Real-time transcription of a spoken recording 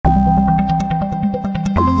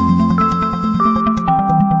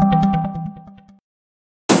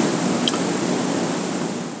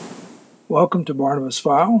Welcome to Barnabas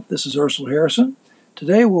File. This is Ursula Harrison.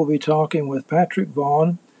 Today we'll be talking with Patrick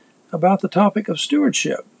Vaughn about the topic of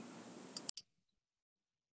stewardship.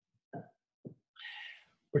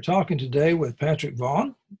 We're talking today with Patrick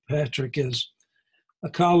Vaughn. Patrick is a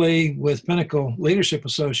colleague with Pinnacle Leadership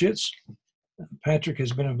Associates. Patrick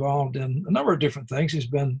has been involved in a number of different things. He's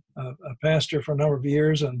been a pastor for a number of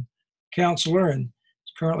years and counselor, and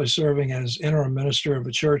is currently serving as interim minister of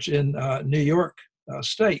a church in New York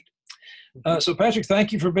State. So Patrick,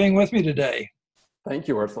 thank you for being with me today. Thank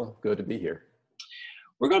you, Ursula. Good to be here.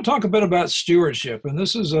 We're going to talk a bit about stewardship, and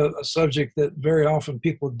this is a subject that very often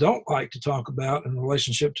people don't like to talk about in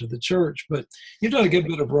relationship to the church, but you've done a good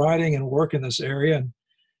bit of writing and work in this area.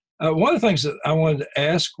 And one of the things that I wanted to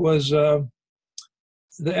ask was the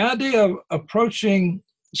idea of approaching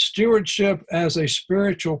stewardship as a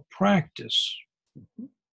spiritual practice.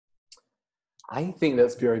 I think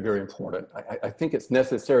that's very, very important. I think it's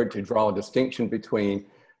necessary to draw a distinction between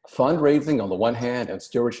fundraising on the one hand and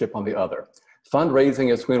stewardship on the other.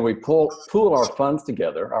 Fundraising is when we pool our funds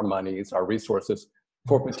together, our monies, our resources,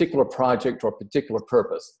 for a particular project or a particular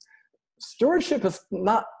purpose. Stewardship is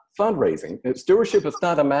not fundraising. Stewardship is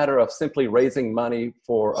not a matter of simply raising money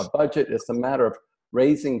for a budget. It's a matter of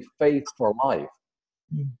raising faith for life.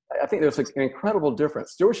 I think there's an incredible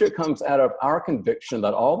difference. Stewardship comes out of our conviction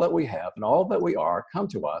that all that we have and all that we are come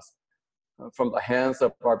to us from the hands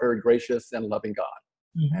of our very gracious and loving God.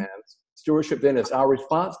 Mm-hmm. And stewardship then is our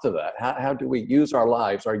response to that. How do we use our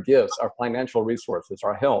lives, our gifts, our financial resources,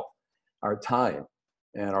 our health, our time,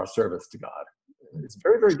 and our service to God? It's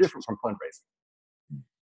very, very different from fundraising.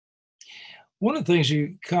 One of the things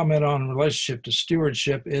you comment on in relationship to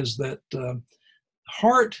stewardship is that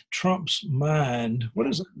heart trumps mind. What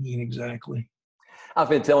does that mean exactly? I've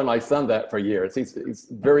been telling my son that for years. He's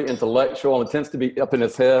very intellectual and tends to be up in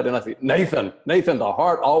his head. And I say, Nathan, the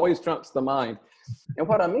heart always trumps the mind. And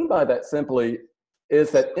what I mean by that simply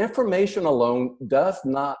is that information alone does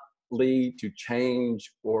not lead to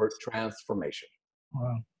change or transformation.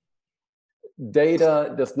 Wow.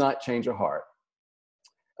 Data does not change a heart.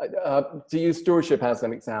 To use stewardship as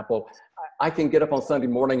an example, I can get up on Sunday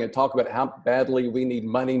morning and talk about how badly we need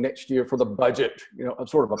money next year for the budget,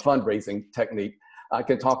 sort of a fundraising technique. I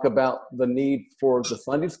can talk about the need for the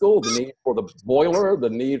Sunday school, the need for the boiler, the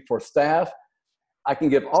need for staff. I can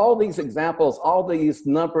give all these examples, all these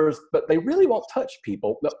numbers, but they really won't touch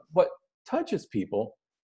people. What touches people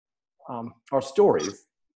are stories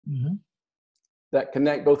that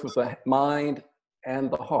connect both with the mind and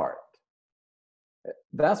the heart.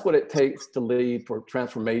 That's what it takes to lead for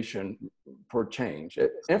transformation, for change.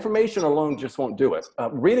 Information alone just won't do it.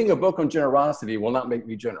 Reading a book on generosity will not make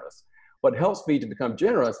me generous. What helps me to become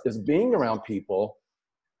generous is being around people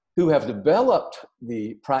who have developed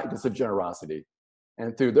the practice of generosity.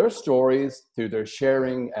 And through their stories, through their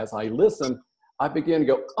sharing, as I listen, I begin to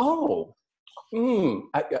go,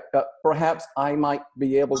 perhaps I might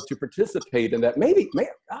be able to participate in that. Maybe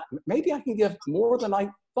I can give more than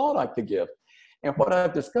I thought I could give. And what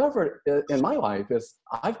I've discovered in my life is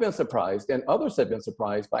I've been surprised, and others have been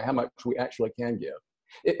surprised by how much we actually can give.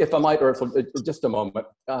 If I might, Ursula, just a moment,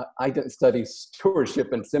 I didn't study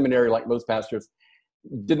stewardship in seminary like most pastors,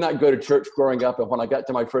 did not go to church growing up, and when I got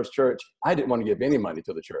to my first church, I didn't want to give any money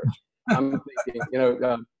to the church. I'm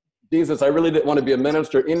thinking, Jesus, I really didn't want to be a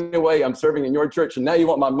minister anyway. I'm serving in your church, and now you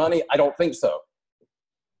want my money? I don't think so.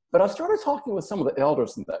 But I started talking with some of the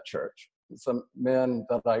elders in that church, some men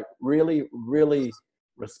that I really, really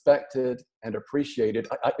respected and appreciated.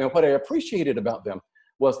 What I appreciated about them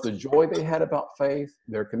was the joy they had about faith,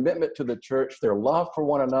 their commitment to the church, their love for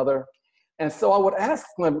one another. And so I would ask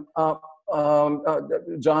them,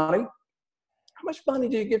 Johnny, how much money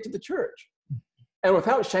do you give to the church? And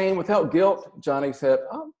without shame, without guilt, Johnny said,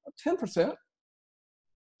 10%.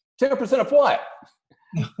 10% of what?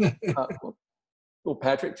 Well,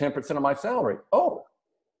 Patrick, 10% of my salary. Oh,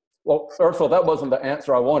 well, Ursula, that wasn't the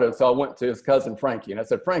answer I wanted. So I went to his cousin, Frankie, and I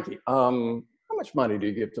said, Frankie, how much money do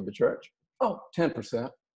you give to the church? Oh, 10%.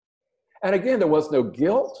 And again, there was no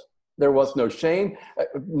guilt. There was no shame.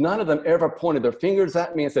 None of them ever pointed their fingers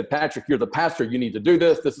at me and said, Patrick, you're the pastor. You need to do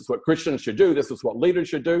this. This is what Christians should do. This is what leaders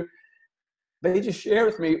should do. They just shared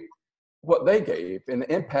with me what they gave and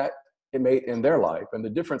the impact it made in their life and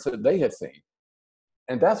the difference that they had seen.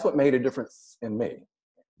 And that's what made a difference in me.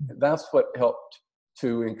 And that's what helped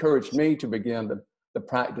to encourage me to begin the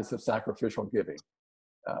practice of sacrificial giving.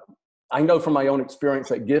 I know from my own experience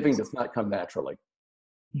that giving does not come naturally.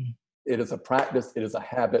 It is a practice, it is a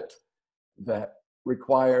habit that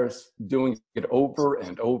requires doing it over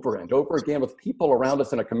and over and over again with people around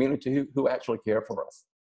us in a community who actually care for us.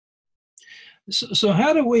 So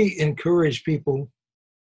how do we encourage people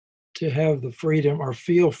to have the freedom or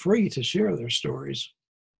feel free to share their stories?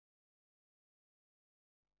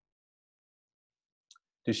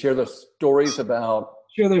 To share the stories about,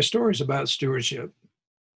 Share their stories about stewardship.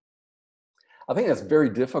 I think that's very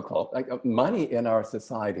difficult. Like, money in our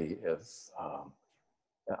society is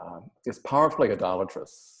powerfully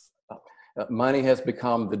idolatrous. Money has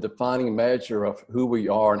become the defining measure of who we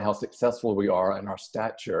are and how successful we are in our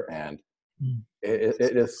stature, and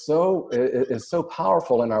it is so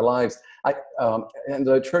powerful in our lives. In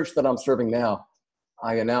the church that I'm serving now,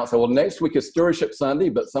 I announced, well, next week is Stewardship Sunday,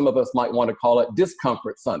 but some of us might want to call it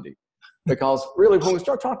Discomfort Sunday. Because really, when we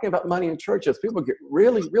start talking about money in churches, people get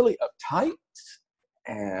really, really uptight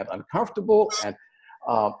and uncomfortable, and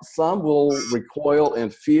some will recoil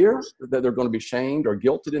in fear that they're going to be shamed or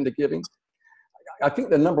guilted into giving. I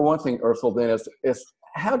think the number one thing, Ursula, then is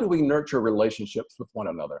how do we nurture relationships with one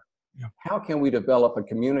another? Yeah. How can we develop a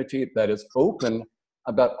community that is open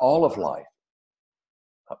about all of life?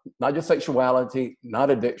 Not just sexuality,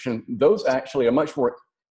 not addiction. Those actually are much more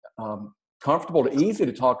comfortable and easy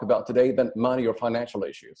to talk about today than money or financial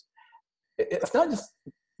issues. It's not just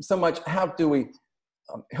so much how do we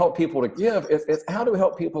help people to give, it's how do we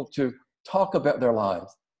help people to talk about their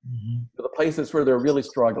lives, the places where they're really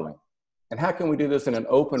struggling. And how can we do this in an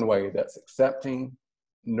open way that's accepting,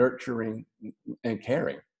 nurturing, and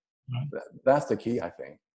caring? Right. That's the key, I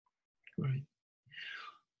think. Right.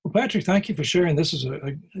 Well, Patrick, thank you for sharing. This is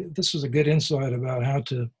a good insight about how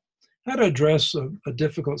to address a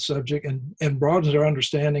difficult subject and broadens our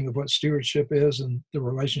understanding of what stewardship is and the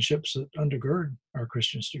relationships that undergird our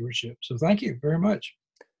Christian stewardship. So thank you very much.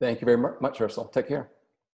 Thank you very much, Ursula. Take care.